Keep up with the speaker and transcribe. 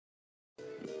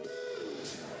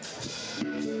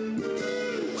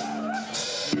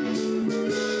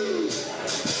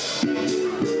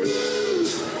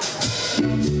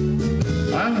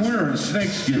wearing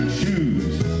snakeskin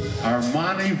shoes,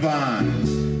 Armani vines.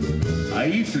 I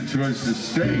eat the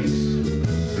choicest steaks,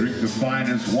 drink the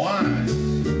finest wines.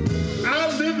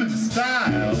 I live in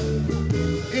style,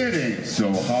 it ain't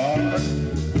so hard.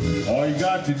 All you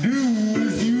got to do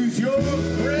is use your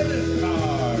credit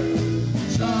card.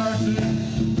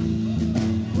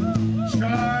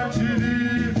 Charge it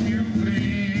if you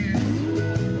please.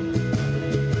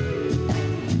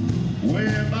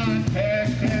 Where my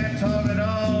cash can't talk at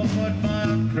all, but my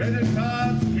credit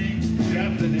card speaks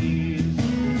Japanese.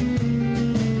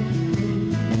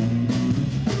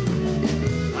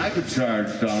 I could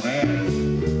charge down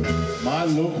at my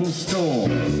local store.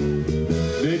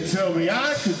 They tell me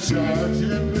I could charge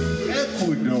in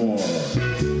Ecuador.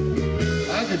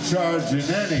 I could charge in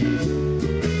any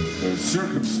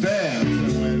circumstance,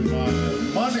 and when my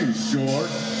money's short,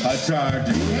 I charge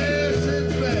in cash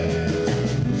advance.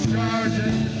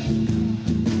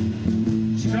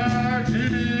 Charge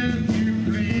it if you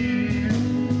please.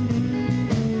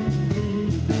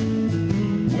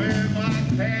 Where my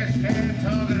cash can't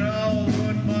talk at all,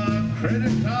 but my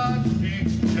credit card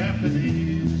speaks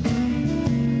Japanese.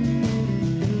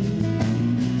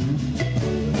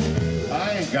 I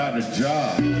ain't got a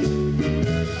job,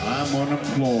 I'm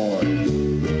unemployed.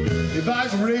 If I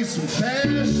could raise some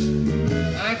cash,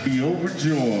 I'd be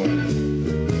overjoyed.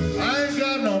 I ain't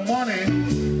got no money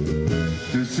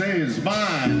to say is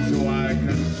mine, so I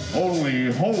can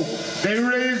only hope they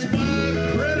raise my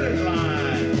credit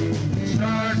line.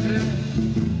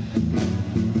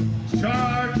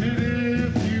 Charge it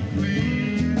if you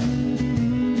please.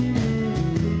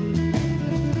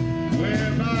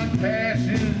 Where my cash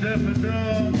is deaf and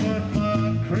dumb, but my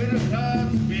credit card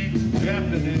speaks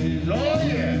Japanese. Oh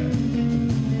yeah.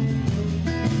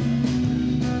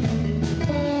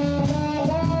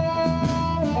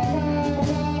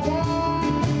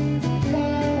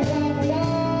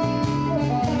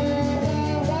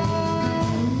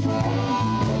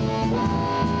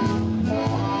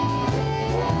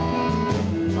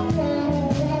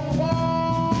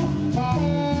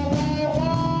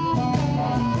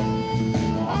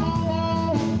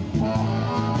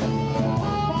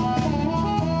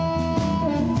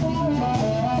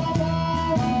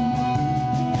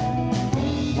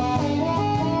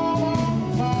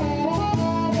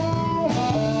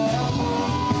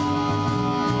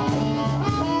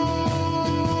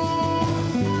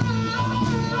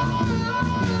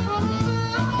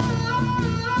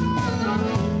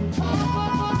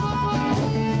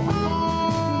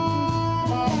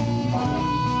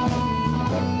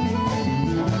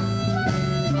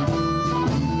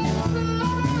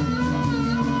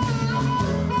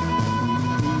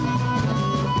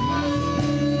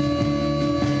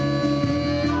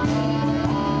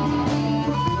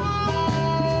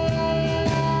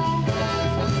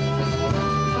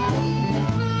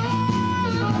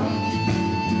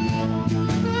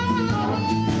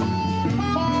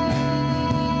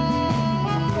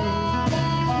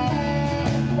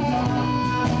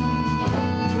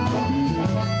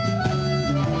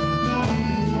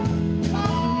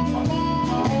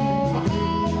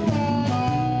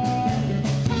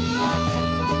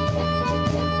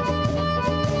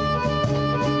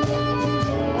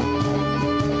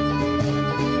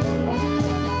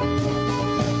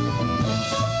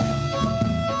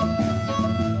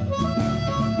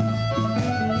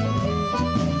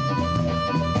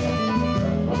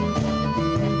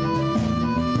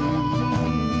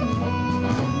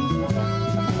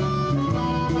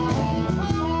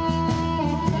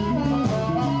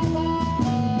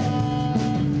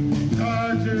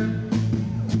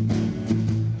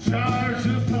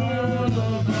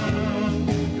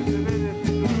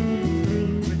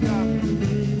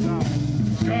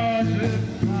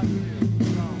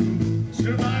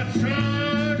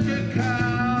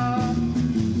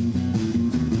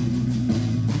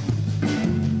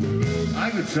 I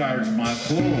could charge my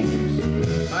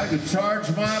clothes, I could charge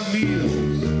my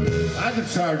meals, I could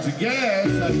charge the gas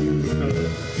I use to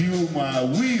fuel my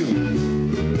wheels.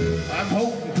 I'm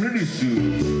hoping pretty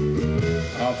soon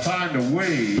I'll find a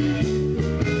way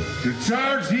to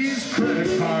charge these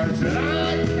credit cards that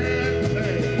I can't